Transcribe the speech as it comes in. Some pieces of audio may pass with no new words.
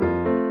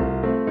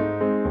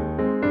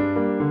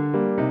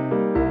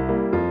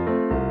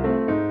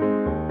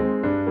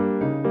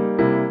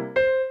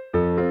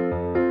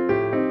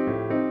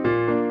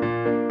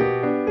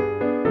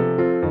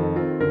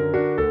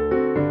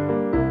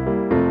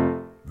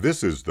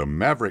This is the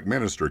Maverick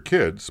Minister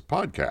Kids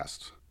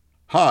podcast.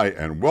 Hi,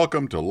 and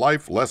welcome to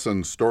Life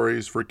Lesson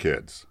Stories for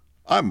Kids.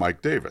 I'm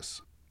Mike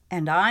Davis.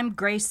 And I'm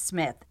Grace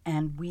Smith,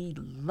 and we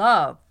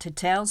love to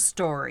tell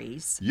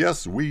stories.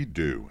 Yes, we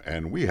do,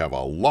 and we have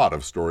a lot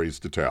of stories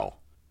to tell.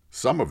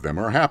 Some of them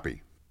are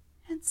happy.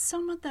 And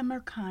some of them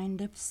are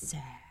kind of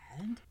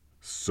sad.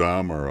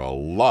 Some are a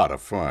lot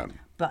of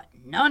fun. But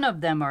none of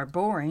them are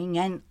boring,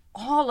 and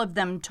all of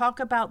them talk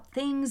about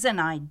things and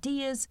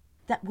ideas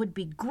that would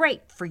be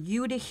great for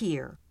you to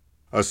hear.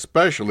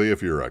 Especially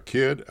if you're a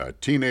kid, a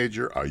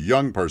teenager, a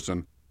young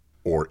person,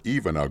 or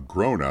even a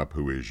grown-up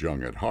who is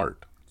young at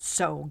heart.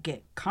 So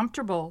get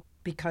comfortable,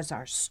 because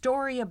our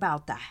story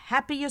about the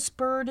happiest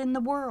bird in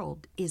the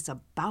world is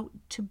about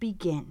to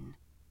begin.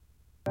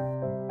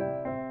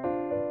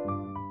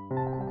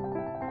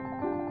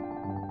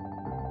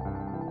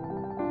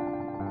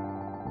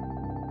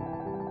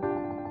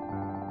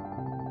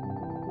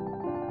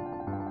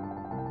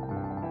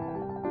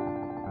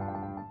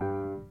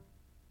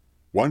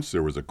 Once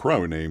there was a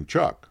crow named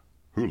Chuck,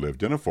 who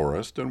lived in a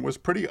forest and was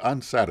pretty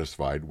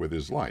unsatisfied with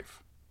his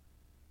life.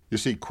 You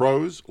see,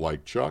 crows,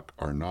 like Chuck,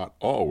 are not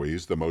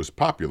always the most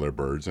popular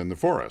birds in the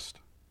forest.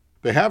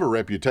 They have a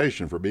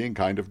reputation for being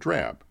kind of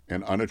drab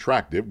and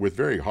unattractive with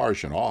very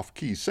harsh and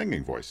off-key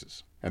singing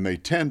voices, and they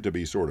tend to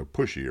be sort of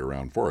pushy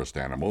around forest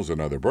animals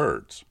and other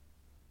birds.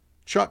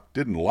 Chuck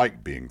didn't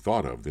like being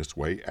thought of this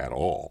way at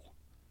all.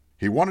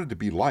 He wanted to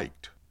be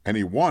liked, and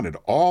he wanted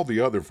all the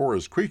other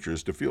forest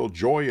creatures to feel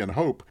joy and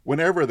hope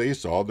whenever they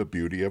saw the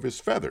beauty of his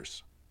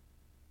feathers.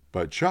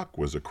 But Chuck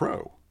was a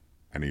crow,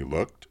 and he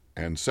looked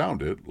and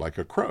sounded like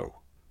a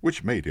crow,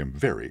 which made him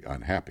very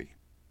unhappy.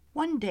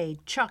 One day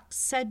Chuck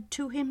said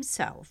to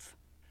himself,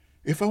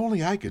 "If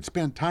only I could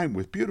spend time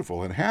with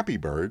beautiful and happy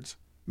birds,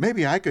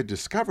 maybe I could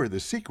discover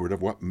the secret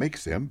of what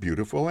makes them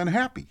beautiful and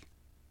happy.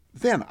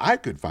 Then I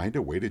could find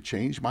a way to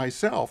change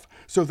myself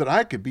so that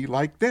I could be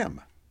like them.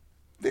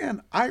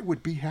 Then I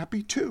would be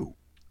happy too."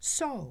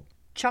 So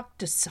Chuck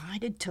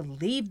decided to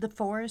leave the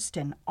forest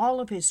and all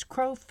of his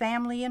crow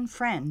family and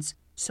friends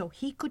so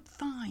he could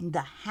find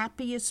the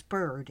happiest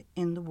bird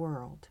in the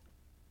world.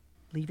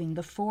 Leaving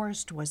the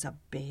forest was a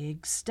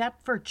big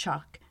step for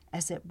Chuck,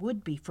 as it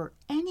would be for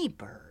any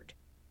bird.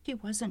 He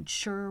wasn't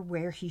sure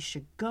where he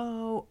should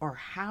go or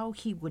how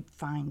he would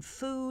find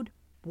food,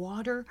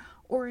 water,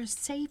 or a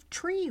safe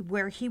tree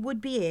where he would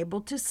be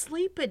able to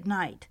sleep at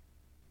night.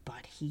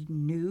 But he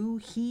knew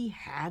he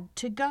had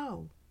to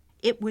go.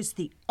 It was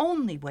the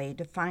only way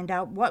to find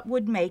out what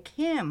would make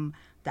him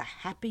the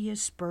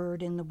happiest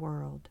bird in the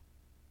world.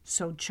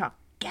 So Chuck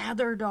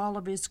gathered all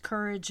of his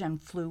courage and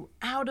flew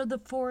out of the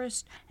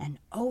forest and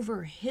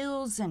over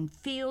hills and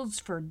fields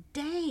for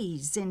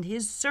days in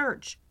his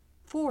search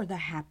for the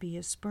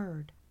happiest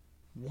bird.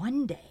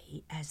 One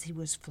day, as he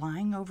was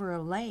flying over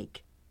a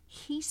lake,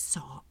 he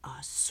saw a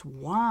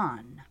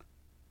swan.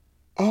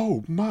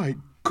 "Oh, my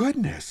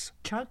goodness,"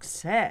 Chuck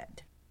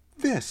said.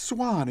 "this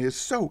swan is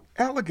so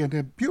elegant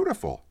and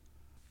beautiful.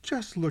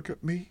 Just look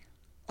at me.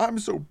 I'm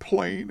so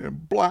plain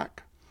and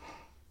black.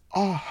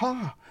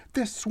 Aha!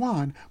 This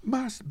swan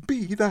must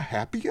be the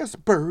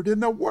happiest bird in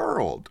the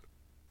world."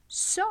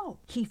 So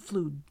he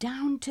flew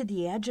down to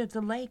the edge of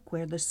the lake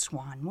where the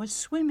swan was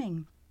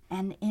swimming,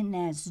 and in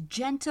as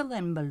gentle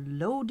and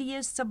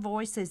melodious a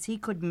voice as he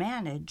could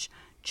manage,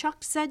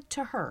 Chuck said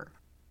to her,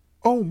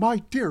 "Oh, my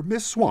dear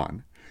Miss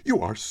Swan, you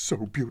are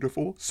so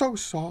beautiful, so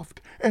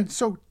soft, and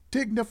so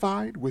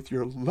dignified with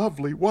your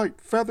lovely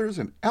white feathers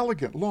and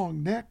elegant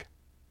long neck.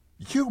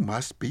 You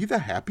must be the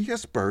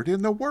happiest bird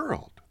in the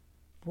world."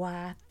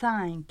 "Why,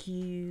 thank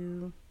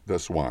you," the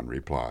swan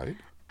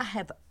replied. "I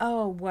have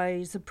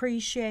always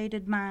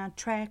appreciated my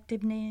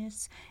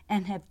attractiveness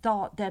and have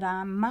thought that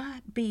I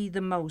might be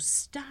the most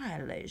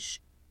stylish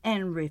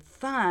and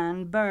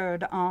refined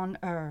bird on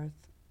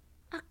earth.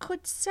 I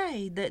could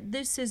say that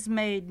this has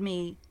made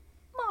me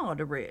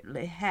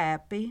moderately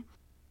happy,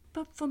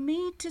 but for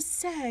me to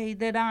say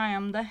that I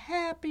am the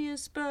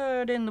happiest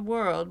bird in the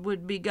world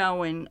would be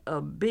going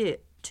a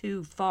bit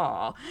too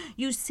far.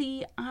 You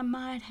see, I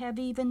might have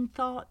even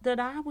thought that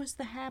I was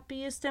the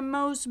happiest and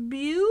most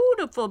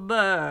beautiful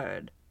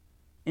bird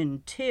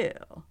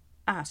until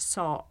I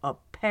saw a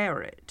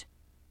parrot.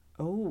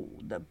 Oh,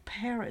 the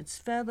parrot's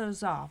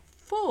feathers are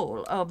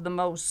full of the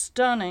most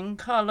stunning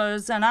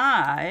colors, and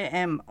I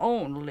am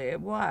only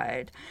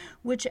white,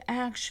 which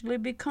actually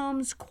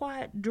becomes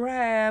quite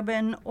drab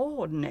and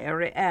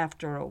ordinary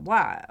after a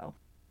while.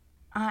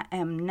 I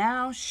am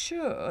now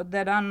sure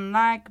that,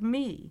 unlike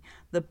me,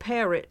 the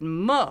parrot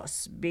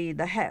must be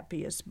the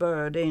happiest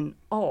bird in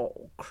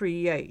all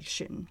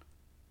creation."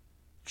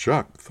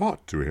 Chuck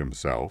thought to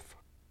himself,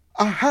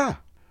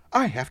 "Aha!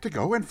 I have to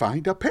go and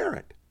find a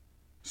parrot."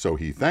 So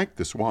he thanked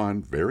the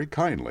swan very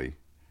kindly,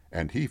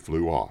 and he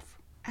flew off.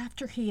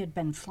 After he had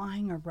been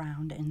flying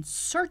around and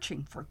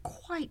searching for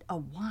quite a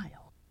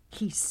while,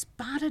 he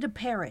spotted a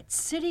parrot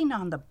sitting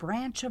on the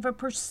branch of a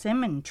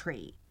persimmon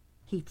tree.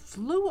 He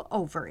flew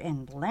over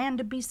and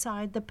landed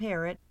beside the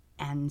parrot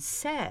and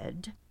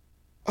said,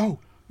 "Oh,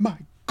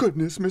 my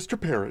goodness, Mr.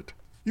 Parrot,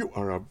 You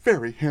are a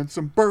very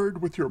handsome bird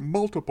with your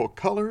multiple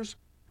colors,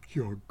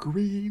 your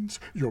greens,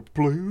 your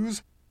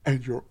blues,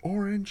 and your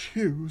orange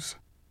hues.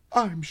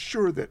 I'm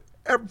sure that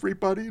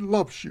everybody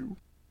loves you,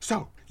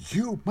 so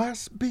you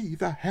must be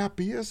the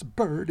happiest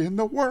bird in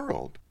the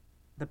world."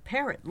 The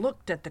parrot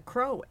looked at the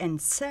crow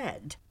and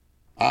said,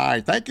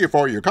 "I thank you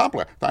for your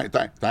compliment.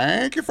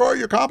 Thank you for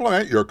your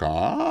compliment. Your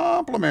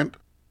compliment.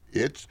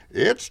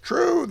 It's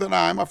true that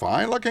I'm a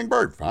fine-looking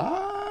bird.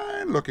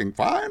 Fine-looking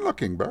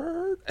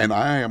bird. And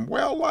I am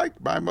well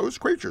liked by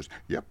most creatures.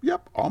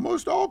 Yep,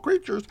 almost all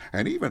creatures.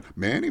 And even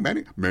many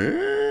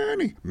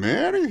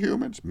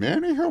humans.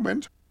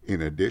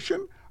 In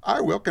addition,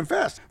 I will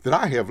confess that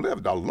I have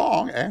lived a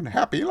long and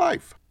happy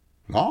life.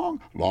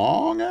 Long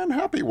and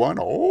happy one,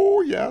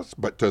 oh yes,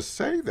 but to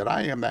say that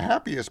I am the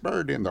happiest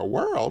bird in the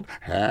world,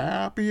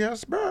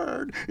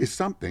 is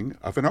something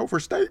of an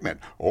overstatement.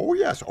 Oh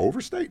yes,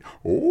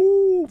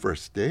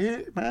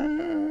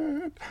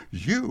 overstatement.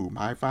 You,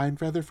 my fine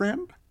feather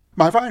friend,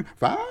 my fine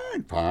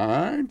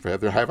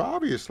feather, have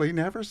obviously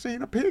never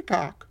seen a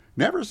peacock.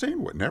 Never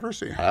seen,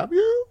 have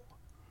you?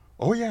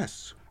 Oh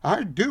yes,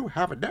 I do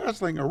have a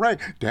dazzling array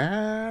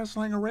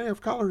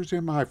of colors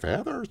in my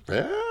feathers.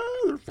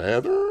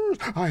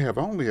 I have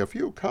only a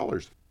few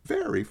colors,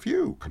 very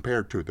few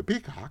compared to the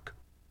peacock.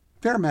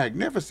 Their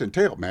magnificent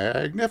tail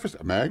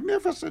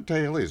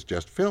is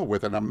just filled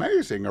with an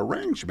amazing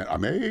arrangement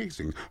of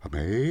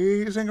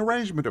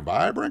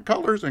vibrant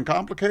colors and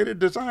complicated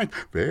designs.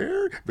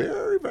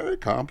 Very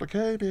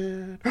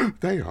complicated.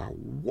 They are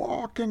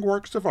walking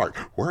works of art,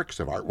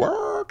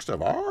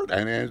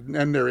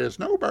 and there is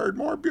no bird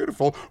more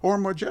beautiful or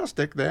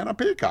majestic than a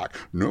peacock.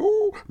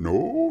 No,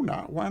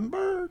 not one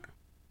bird.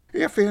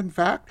 If, in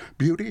fact,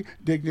 beauty,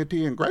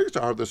 dignity, and grace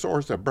are the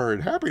source of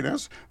bird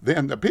happiness,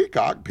 then the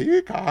peacock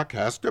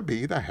has to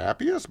be the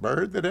happiest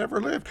bird that ever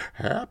lived.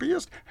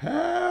 Happiest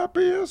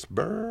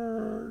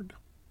bird.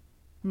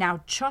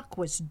 Now Chuck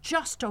was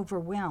just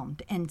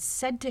overwhelmed and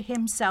said to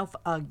himself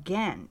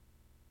again,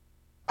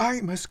 "I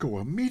must go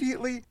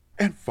immediately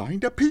and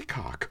find a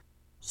peacock."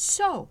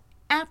 So,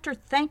 after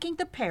thanking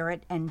the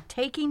parrot and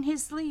taking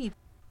his leave,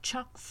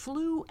 Chuck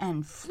flew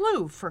and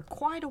flew for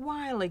quite a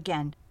while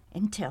again,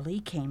 until he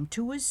came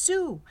to a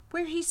zoo,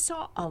 where he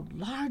saw a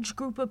large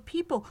group of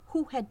people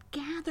who had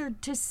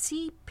gathered to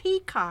see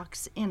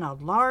peacocks in a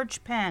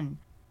large pen.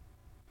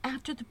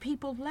 After the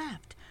people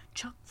left,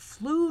 Chuck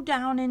flew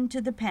down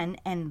into the pen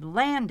and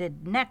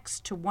landed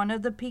next to one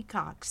of the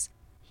peacocks.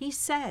 He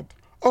said,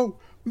 "Oh,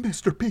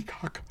 Mr.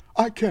 Peacock,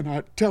 I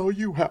cannot tell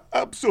you how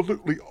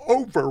absolutely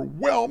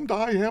overwhelmed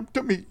I am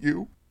to meet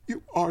you.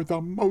 You are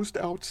the most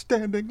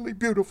outstandingly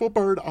beautiful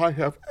bird I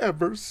have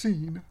ever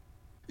seen.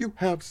 You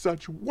have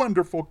such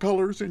wonderful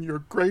colors in your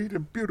great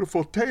and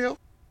beautiful tail.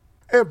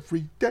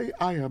 Every day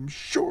I am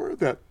sure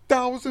that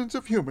thousands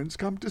of humans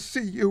come to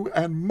see you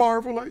and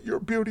marvel at your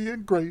beauty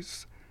and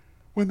grace.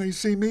 When they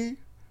see me,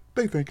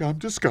 they think I'm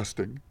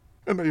disgusting,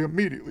 and they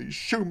immediately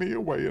shoo me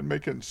away and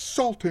make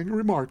insulting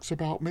remarks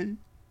about me.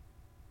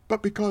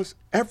 But because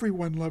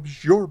everyone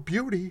loves your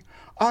beauty,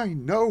 I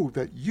know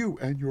that you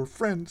and your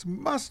friends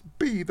must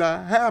be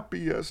the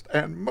happiest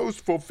and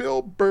most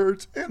fulfilled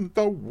birds in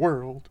the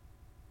world."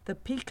 The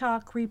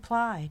peacock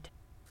replied,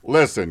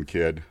 "Listen,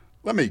 kid,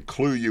 let me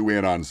clue you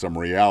in on some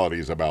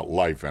realities about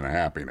life and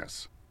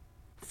happiness.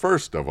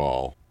 First of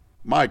all,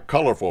 my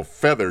colorful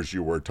feathers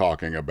you were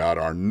talking about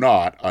are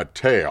not a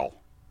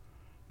tail.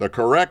 The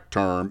correct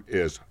term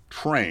is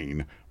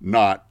train,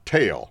 not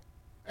tail.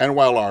 And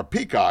while our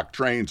peacock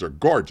trains are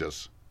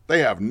gorgeous, they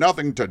have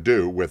nothing to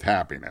do with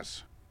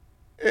happiness.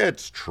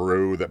 It's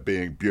true that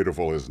being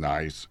beautiful is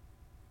nice,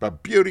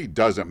 but beauty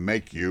doesn't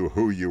make you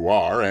who you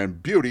are,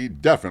 and beauty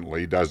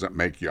definitely doesn't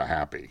make you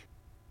happy.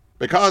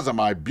 Because of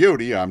my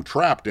beauty, I'm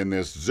trapped in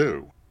this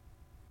zoo.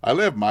 I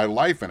live my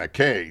life in a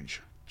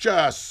cage,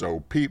 just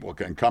so people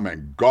can come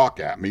and gawk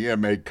at me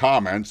and make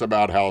comments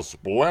about how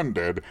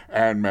splendid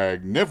and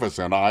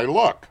magnificent I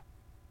look.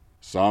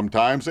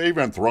 Sometimes they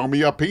even throw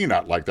me a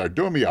peanut like they're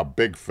doing me a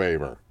big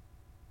favor.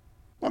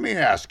 Let me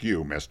ask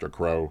you, Mr.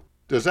 Crow,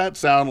 does that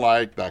sound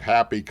like the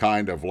happy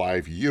kind of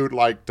life you'd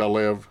like to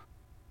live?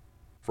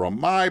 From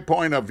my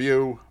point of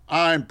view,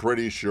 I'm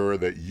pretty sure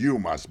that you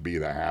must be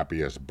the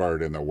happiest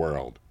bird in the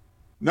world.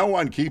 No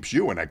one keeps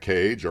you in a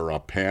cage or a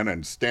pen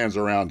and stands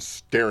around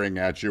staring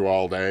at you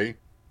all day.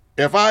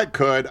 If I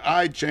could,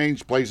 I'd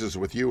change places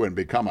with you and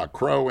become a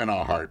crow in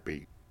a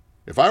heartbeat.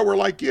 If I were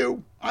like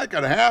you, I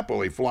could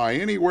happily fly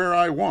anywhere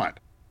I want.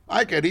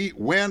 I could eat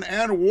when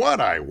and what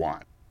I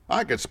want.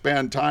 I could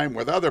spend time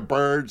with other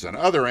birds and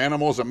other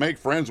animals and make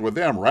friends with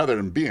them rather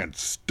than being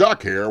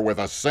stuck here with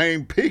the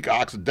same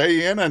peacocks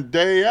day in and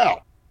day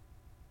out.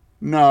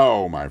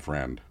 No, my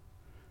friend.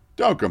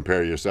 Don't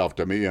compare yourself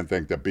to me and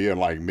think that being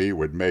like me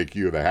would make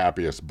you the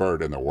happiest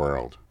bird in the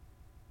world.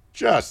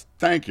 Just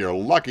thank your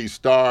lucky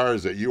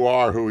stars that you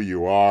are who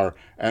you are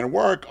and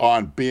work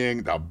on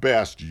being the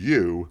best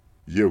you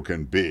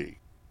can be.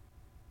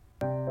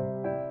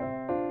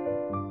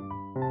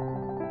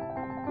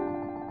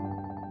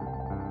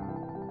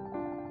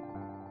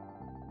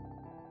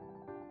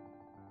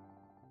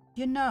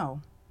 You know,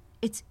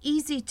 it's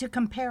easy to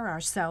compare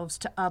ourselves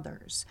to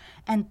others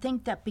and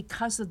think that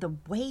because of the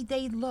way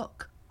they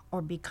look,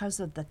 or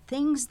because of the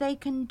things they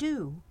can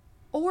do,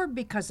 or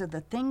because of the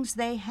things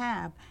they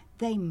have,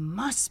 they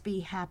must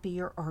be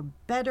happier or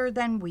better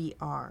than we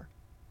are.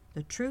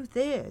 The truth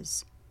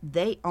is,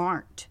 they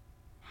aren't.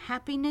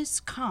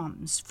 Happiness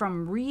comes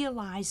from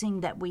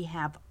realizing that we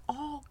have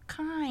all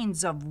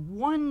kinds of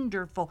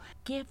wonderful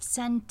gifts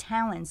and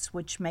talents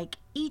which make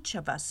each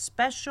of us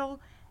special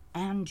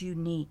and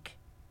unique.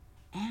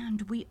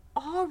 And we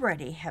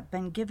already have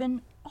been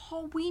given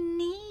all we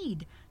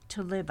need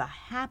to live a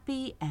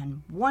happy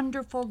and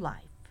wonderful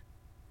life.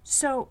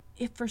 So,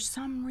 if for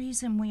some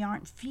reason we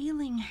aren't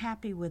feeling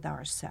happy with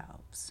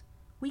ourselves,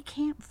 we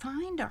can't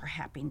find our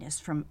happiness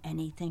from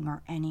anything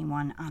or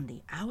anyone on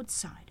the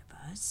outside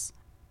of us.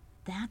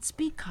 That's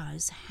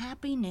because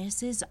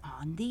happiness is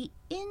on the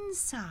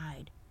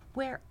inside,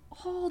 where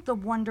all the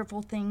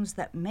wonderful things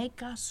that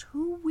make us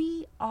who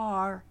we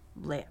are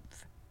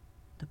live.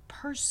 The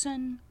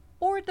person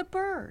or the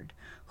bird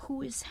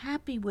who is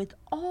happy with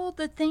all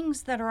the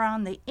things that are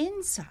on the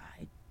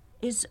inside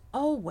is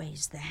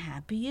always the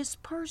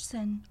happiest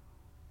person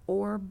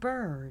or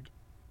bird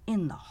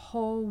in the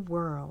whole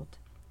world.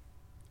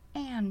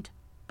 And,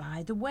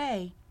 by the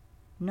way,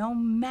 no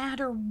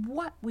matter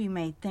what we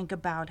may think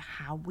about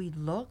how we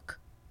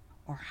look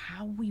or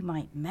how we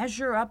might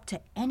measure up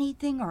to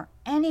anything or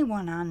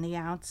anyone on the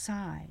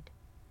outside,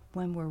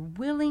 when we're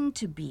willing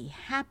to be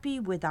happy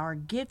with our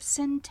gifts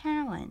and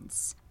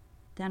talents,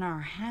 then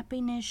our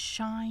happiness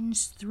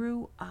shines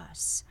through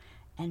us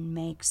and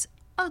makes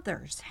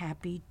others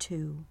happy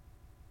too.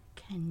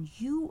 Can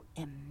you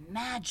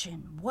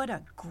imagine what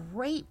a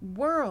great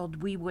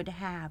world we would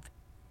have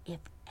if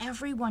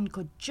everyone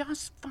could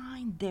just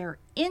find their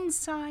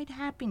inside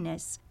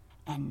happiness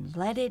and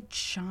let it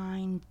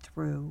shine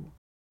through?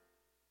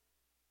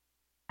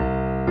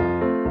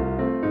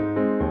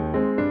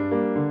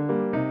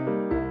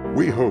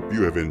 We hope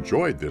you have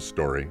enjoyed this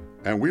story,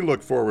 and we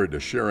look forward to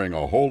sharing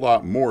a whole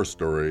lot more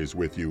stories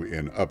with you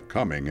in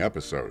upcoming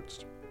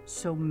episodes.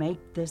 So make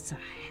this a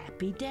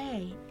happy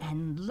day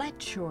and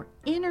let your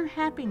inner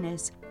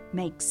happiness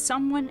make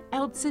someone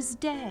else's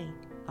day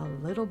a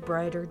little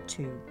brighter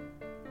too.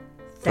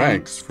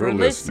 Thanks for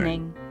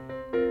listening.